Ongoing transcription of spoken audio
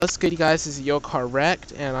What's good, you guys? This is Yo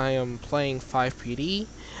Correct, and I am playing 5PD.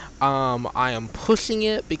 I am pushing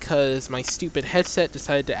it because my stupid headset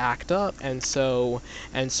decided to act up, and so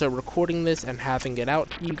recording this and having it out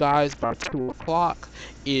to you guys by 2 o'clock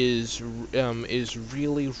is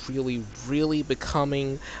really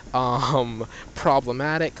becoming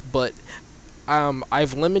problematic. But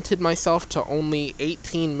I've limited myself to only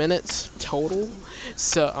 18 minutes total,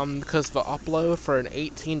 so because the upload for an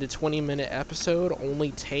 18 to 20 minute episode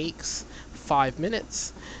only takes 5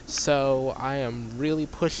 minutes, so I am really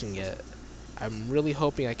pushing it. I'm really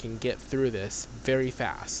hoping I can get through this very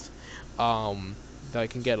fast, that I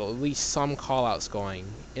can get at least some callouts going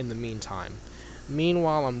in the meantime.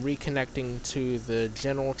 Meanwhile, I'm reconnecting to the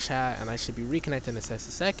general chat, and I should be reconnecting in just a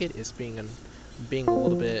second. It's being a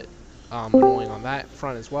little bit annoying on that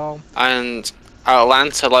front as well. And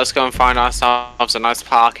Atlanta, let's go and find ourselves a nice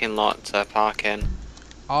parking lot to park in.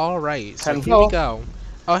 Alright, so here we go.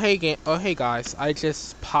 Oh hey guys, I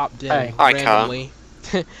just popped in randomly.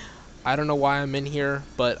 I don't know why I'm in here,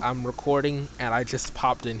 but I'm recording and I just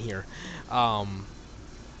popped in here.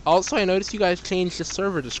 Also, I noticed you guys changed the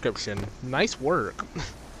server description. Nice work.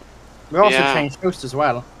 We also changed host as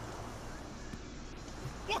well.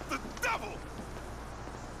 What the devil?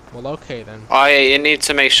 Well, okay then. Oh yeah, you need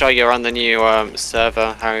to make sure you're on the new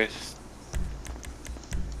server host.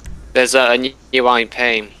 There's a new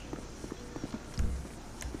IP.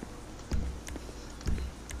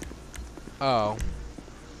 Oh.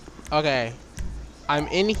 Okay. I'm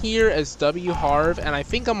in here as W Harv, and I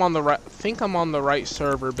think I'm on the right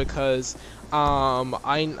server because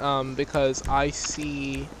because I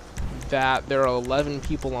see that there are 11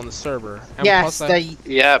 people on the server. And yes, plus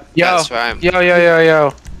Yep, that's right.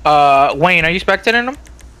 Yo. Wayne, are you spectating him?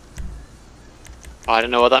 I don't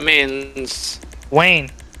know what that means. Wayne.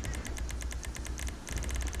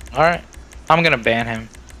 Alright. I'm gonna ban him.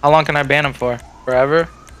 How long can I ban him for? Forever?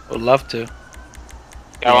 Would love to.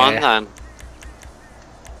 Go on then.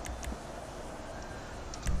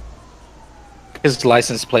 His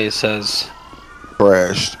license plate says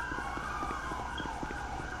Crashed.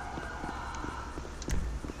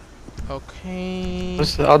 Okay.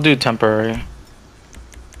 I'll do temporary.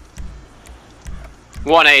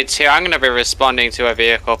 182, I'm gonna be responding to a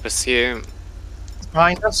vehicle pursuit.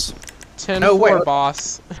 Behind us. 10-4,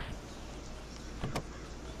 boss.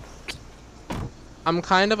 I'm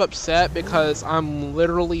kind of upset because I'm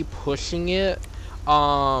literally pushing it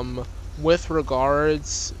with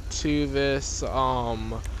regards to this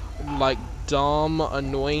like dumb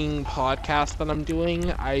annoying podcast that I'm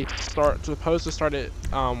doing. I supposed to start at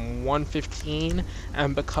 1:15,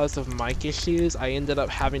 and because of mic issues I ended up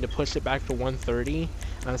having to push it back to 1:30,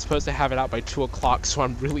 and I'm supposed to have it out by 2 o'clock, so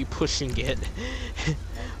I'm really pushing it.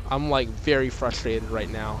 I'm like very frustrated right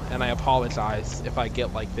now, and I apologize if I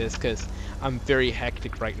get like this because I'm very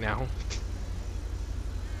hectic right now.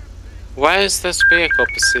 Where is this vehicle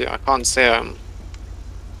pursuit? I can't see him.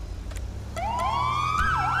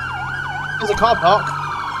 There's a car park.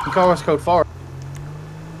 In chorus code 4.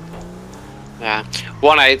 Yeah.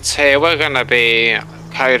 182, we're gonna be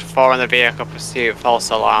code 4 in the vehicle pursuit, false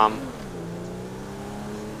alarm.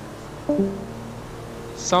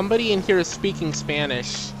 Somebody in here is speaking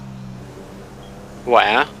Spanish.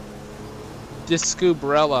 Where?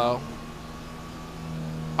 Discubrello.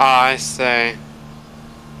 Oh, I see.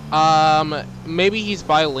 Maybe he's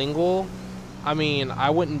bilingual. I mean,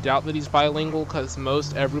 I wouldn't doubt that he's bilingual because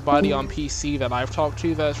most everybody on PC that I've talked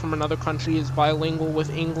to that's from another country is bilingual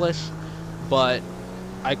with English, but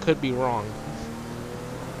I could be wrong.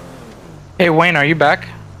 Hey Wayne, are you back?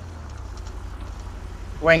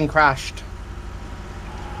 Wayne crashed.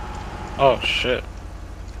 Oh shit.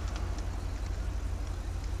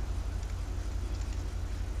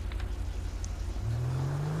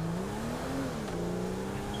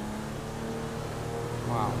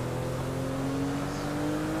 Wow.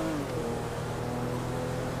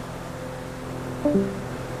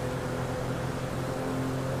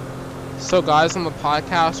 So guys, on the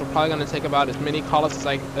podcast, we're probably going to take about as many call-ups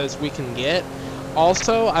as we can get.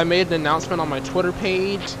 Also, I made an announcement on my Twitter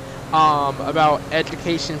page about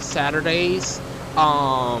Education Saturdays.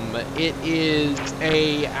 It is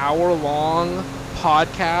a hour-long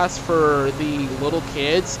podcast for the little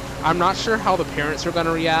kids. I'm not sure how the parents are going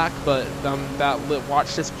to react, but that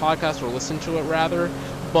watch this podcast or listen to it rather.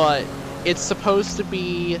 But it's supposed to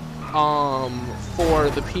be for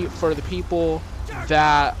the people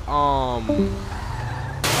that oh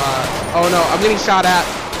no, I'm getting shot at.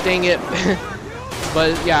 Dang it.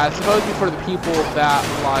 But yeah, it's supposed to be for the people that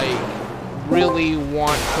like really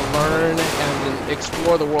want to learn and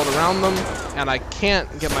explore the world around them, and I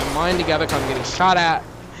can't get my mind together because I'm getting shot at.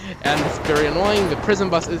 And it's very annoying. The prison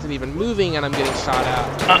bus isn't even moving, and I'm getting shot at.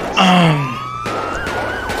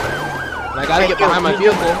 And I gotta get behind my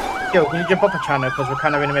vehicle. Yo, can you jump up a channel? Because we're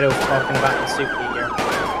kind of in the middle of talking about the super here.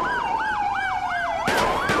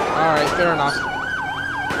 Alright, fair enough.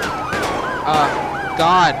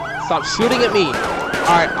 God, stop shooting at me!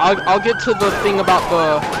 Alright, I'll get to the thing about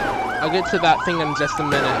the... I'll get to that thing in just a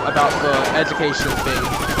minute, about the education thing.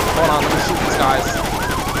 Hold on, let me shoot these guys.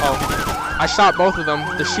 Oh, I shot both of them.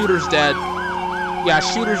 The shooter's dead. Yeah,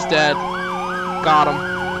 shooter's dead. Got him.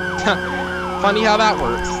 Funny how that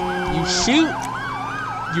works. You shoot,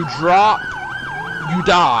 you drop, you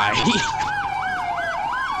die.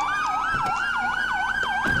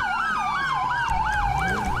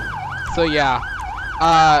 So yeah,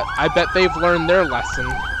 I bet they've learned their lesson.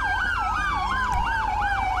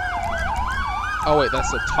 Oh wait,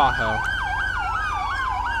 that's a Tahoe.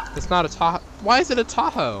 It's not a Tahoe. Why is it a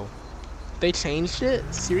Tahoe? They changed it?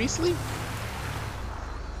 Seriously?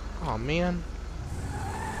 Oh man.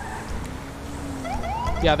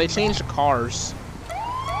 Yeah, they changed the cars.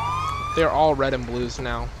 They're all red and blues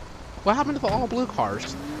now. What happened to the all blue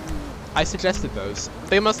cars? I suggested those.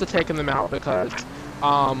 They must have taken them out because,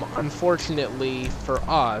 unfortunately for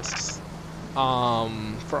us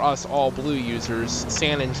all blue users,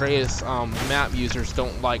 San Andreas map users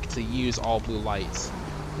don't like to use all blue lights,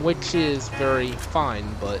 which is very fine,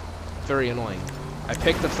 but very annoying. I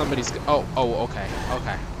picked up somebody's. Okay.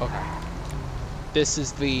 This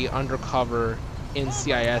is the undercover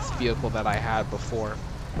NCIS vehicle that I had before.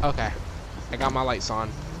 Okay, I got my lights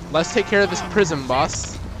on. Let's take care of this prison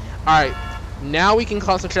bus. Alright, now we can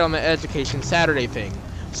concentrate on the Education Saturday thing.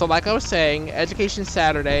 So like I was saying, Education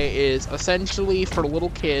Saturday is essentially for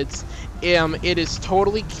little kids. It is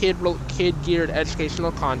totally kid-geared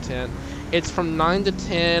educational content. It's from 9 to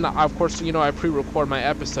 10. Of course, you know I pre-record my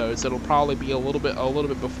episodes. It'll probably be a little bit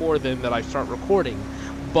before then that I start recording.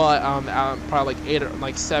 But probably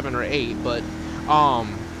like 7 or 8. But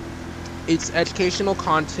it's educational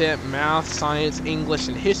content, math, science, English,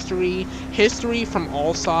 and history. History from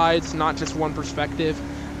all sides, not just one perspective.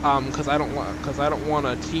 Because I don't want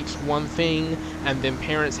to teach one thing and then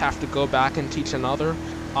parents have to go back and teach another.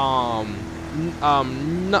 Of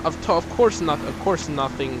course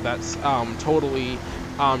nothing that's totally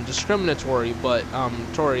discriminatory, but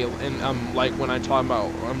like when I talk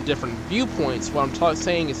about different viewpoints, what I'm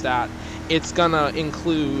saying is that it's gonna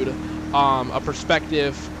include a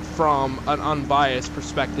perspective from an unbiased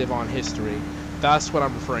perspective on history. That's what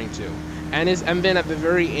I'm referring to. And then at the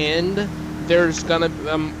very end, there's gonna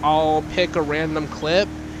I'll pick a random clip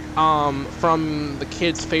from the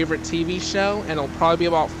kid's favorite TV show, and it'll probably be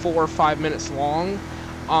about 4 or 5 minutes long.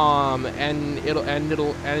 And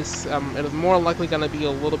it's more likely gonna be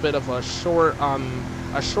a little bit of a short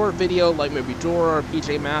video, like maybe Dora or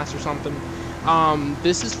PJ Masks or something.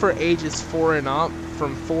 This is for ages 4 and up,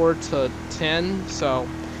 from 4 to 10. So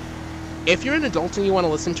if you're an adult and you want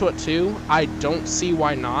to listen to it too, I don't see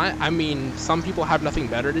why not. I mean, some people have nothing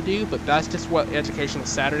better to do, but that's just what Educational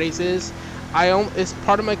Saturdays is. It's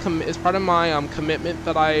part of my commitment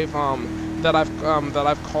that I've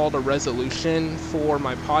called a resolution for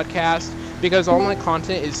my podcast, because all my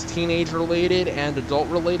content is teenage related and adult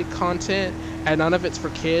related content, and none of it's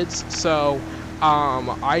for kids. So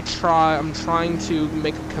I'm trying to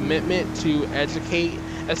make a commitment to educate,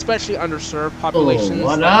 especially underserved populations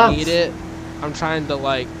that need it. I'm trying to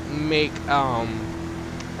make a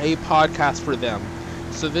podcast for them.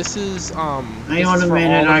 So this is hang on a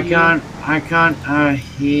minute, I can't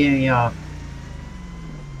hear ya.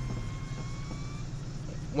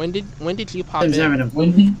 When did you pop in?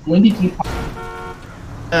 When did you pop?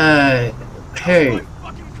 Hey.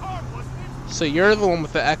 So you're the one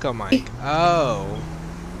with the echo mic. Oh.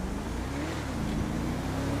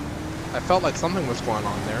 I felt like something was going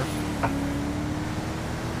on there.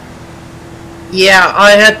 Yeah,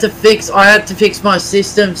 I had to fix my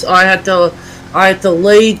systems. I had to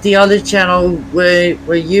leave the other channel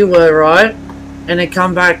where you were, right? And then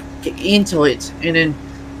come back into it, and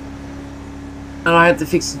I had to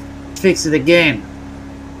fix it again.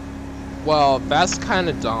 Well, that's kind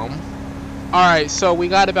of dumb. Alright, so we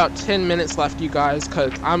got about 10 minutes left, you guys,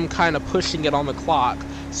 because I'm kind of pushing it on the clock.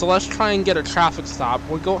 So let's try and get a traffic stop.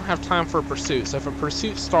 We don't have time for a pursuit. So if a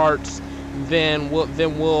pursuit starts, then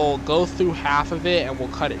we'll go through half of it and we'll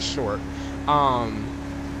cut it short. I'm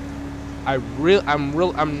really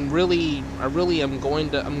going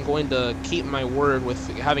to keep my word with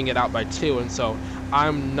having it out by 2, and so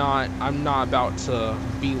I'm not about to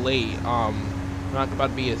be late. I'm not about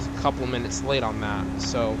to be a couple minutes late on that.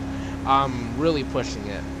 So I'm really pushing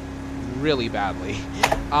it really badly.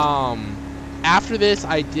 After this,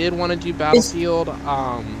 I did want to do Battlefield.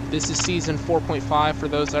 This is season 4.5 for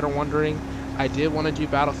those that are wondering. I did want to do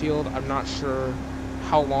Battlefield. I'm not sure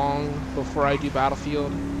how long before I do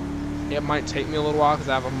Battlefield. It might take me a little while because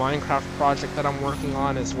I have a Minecraft project that I'm working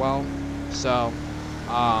on as well. So,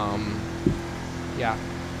 yeah.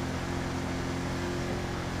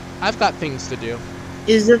 I've got things to do.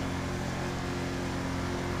 Is it?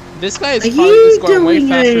 This guy is Are probably you just going way doing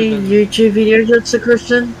faster a than... YouTube video, that's a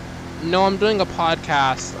Christian? No, I'm doing a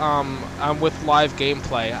podcast. I'm with live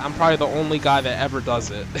gameplay. I'm probably the only guy that ever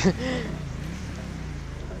does it.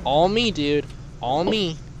 All me, dude. All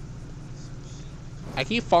me. I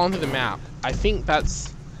keep falling through the map. I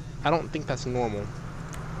don't think that's normal.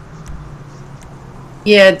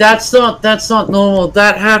 Yeah, that's not normal.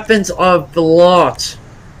 That happens a lot.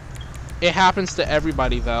 It happens to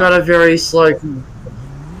everybody, though. Got a very slow.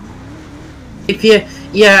 If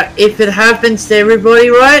it happens to everybody,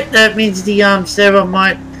 right? That means the server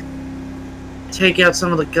might take out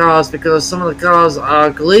some of the cars because some of the cars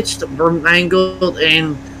are glitched, mangled,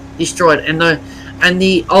 and destroyed. And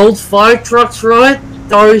the old fire trucks, right?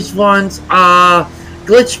 Those ones are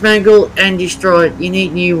glitched, mangled, and destroyed. You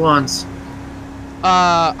need new ones.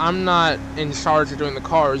 I'm not in charge of doing the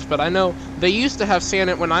cars, but I know they used to have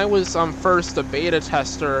Santa when I was first a beta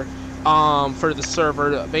tester for the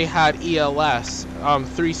server. They had ELS,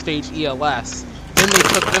 3-stage ELS.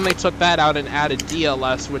 Then they took that out and added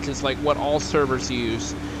DLS, which is like what all servers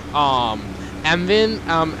use. And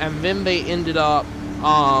then they ended up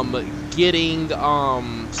getting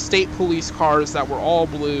state police cars that were all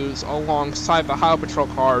blues alongside the highway patrol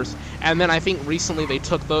cars. And then I think recently they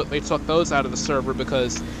took those out of the server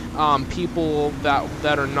because people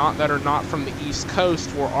that are not from the East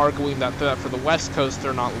Coast were arguing that for the West Coast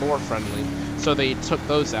they're not lore friendly, so they took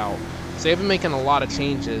those out. So they've been making a lot of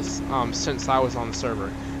changes since I was on the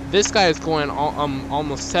server. This guy is going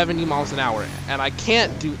almost 70 miles an hour, and I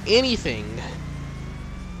can't do anything.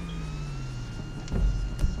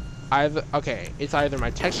 Okay, it's either my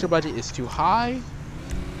texture budget is too high,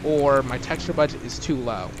 or my texture budget is too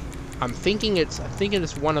low. I'm thinking it's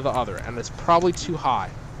one or the other, and it's probably too high.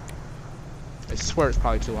 I swear it's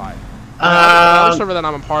probably too high. The other server that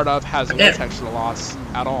I'm a part of has no texture loss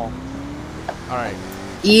at all. All right.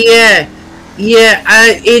 Yeah,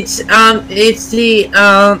 it's the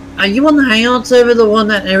are you on the Hangout server, the one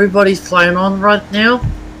that everybody's playing on right now?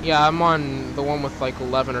 Yeah, I'm on the one with like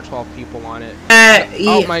 11 or 12 people on it. Yeah.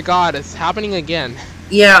 Oh my god, it's happening again.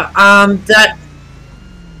 Yeah, that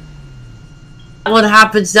one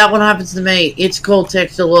happens to me. It's called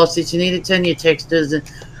texture loss. You need to turn your textures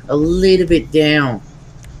a little bit down.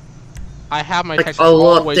 I have my Like textures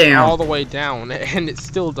all the way down, and it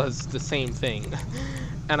still does the same thing.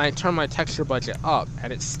 And I turn my texture budget up,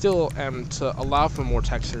 and it still to allow for more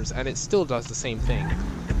textures, and it still does the same thing.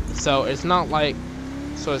 So it's not like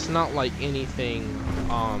anything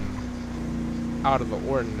out of the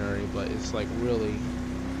ordinary, but it's like really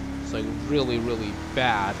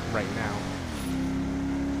bad right now.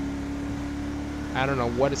 I don't know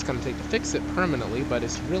what it's gonna take to fix it permanently, but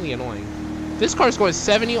it's really annoying. This car's going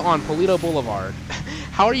 70 on Polito Boulevard.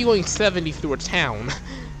 How are you going 70 through a town?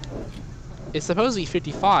 It's supposed to be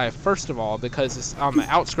 55, first of all, because it's on the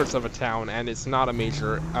outskirts of a town and it's not a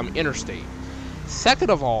major interstate. Second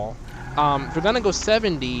of all, if you're gonna go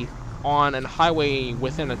 70 on a highway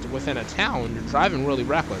within a town, you're driving really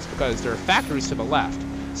reckless because there are factories to the left.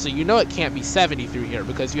 So you know it can't be 70 through here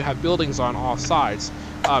because you have buildings on all sides,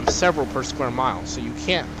 several per square mile. So you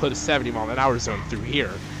can't put a 70-mile-an-hour zone through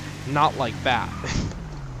here, not like that.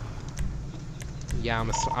 Yeah,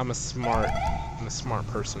 I'm a smart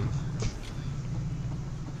person.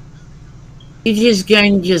 You just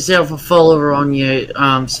gained yourself a follower on your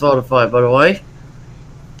Spotify, by the way.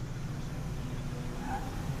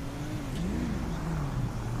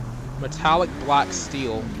 Metallic black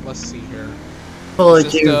steel. Let's see here.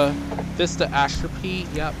 Followed you. This the Asher P?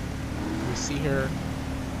 Yep. We see here.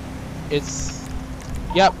 It's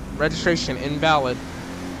yep. Registration invalid.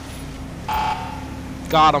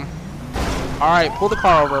 Got him. All right, pull the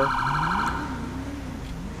car over.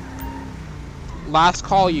 Last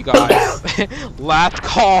call, you guys. Last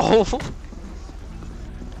call.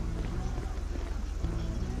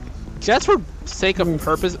 Just for sake of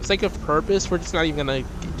purpose, we're just not even gonna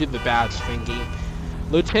do the badge thingy.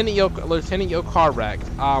 Lieutenant Yo car wreck.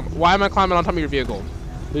 Why am I climbing on top of your vehicle?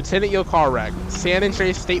 Lieutenant Yo car wreck. San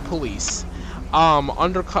Andreas State Police.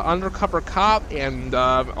 Undercover cop and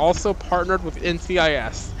also partnered with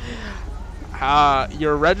NCIS.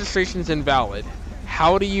 Your registration is invalid.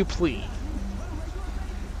 How do you plead?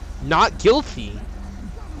 Not guilty.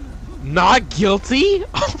 Not guilty?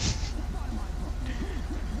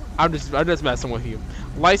 I'm just messing with you.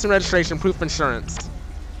 License, registration, proof of insurance.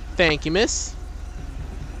 Thank you, miss.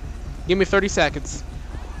 Give me 30 seconds.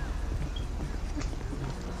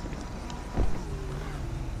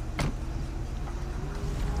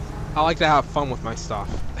 I like to have fun with my stuff.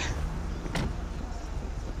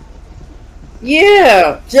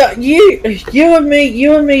 Yeah, you and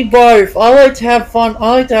me both. I like to have fun.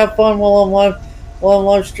 I like to have fun while I'm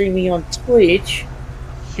live streaming on Twitch.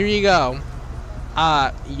 Here you go.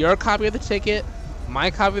 Your copy of the ticket,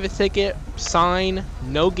 my copy of the ticket, sign,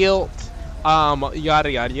 no guilt,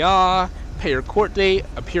 yada yada yada, pay your court date,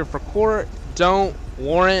 appear for court, don't,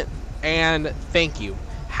 warrant, and thank you.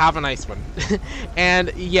 Have a nice one.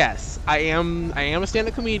 And yes, I am a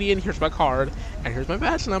stand-up comedian. Here's my card, and here's my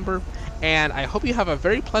badge number, and I hope you have a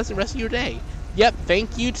very pleasant rest of your day. Yep,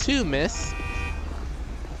 thank you too, miss.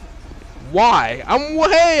 Why? I'm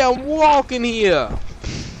walking here.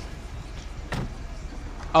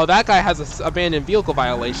 Oh, that guy has a abandoned vehicle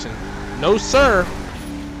violation. No, sir.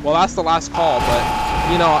 Well, that's the last call, but I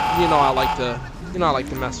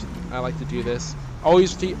like to do this. Oh,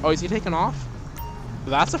 is he taking off?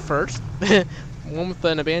 That's a first. One with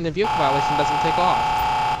an abandoned vehicle violation doesn't take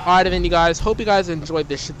off. Alright, then, you guys. Hope you guys enjoyed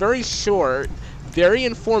this very short, very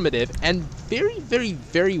informative, and very, very,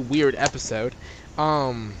 very weird episode.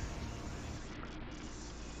 I'm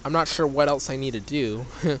not sure what else I need to do.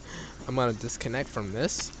 I'm gonna disconnect from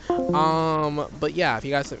this. But yeah, if you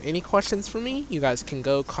guys have any questions for me, you guys can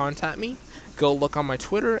go contact me. Go look on my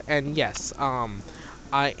Twitter, and yes,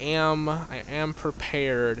 I am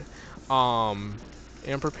prepared.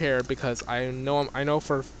 Am prepared because I know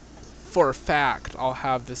for a fact I'll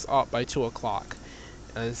have this up by 2 o'clock.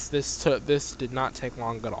 As this did not take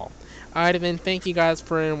long at all. Alright, then, thank you guys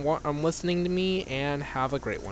for listening to me, and have a great one.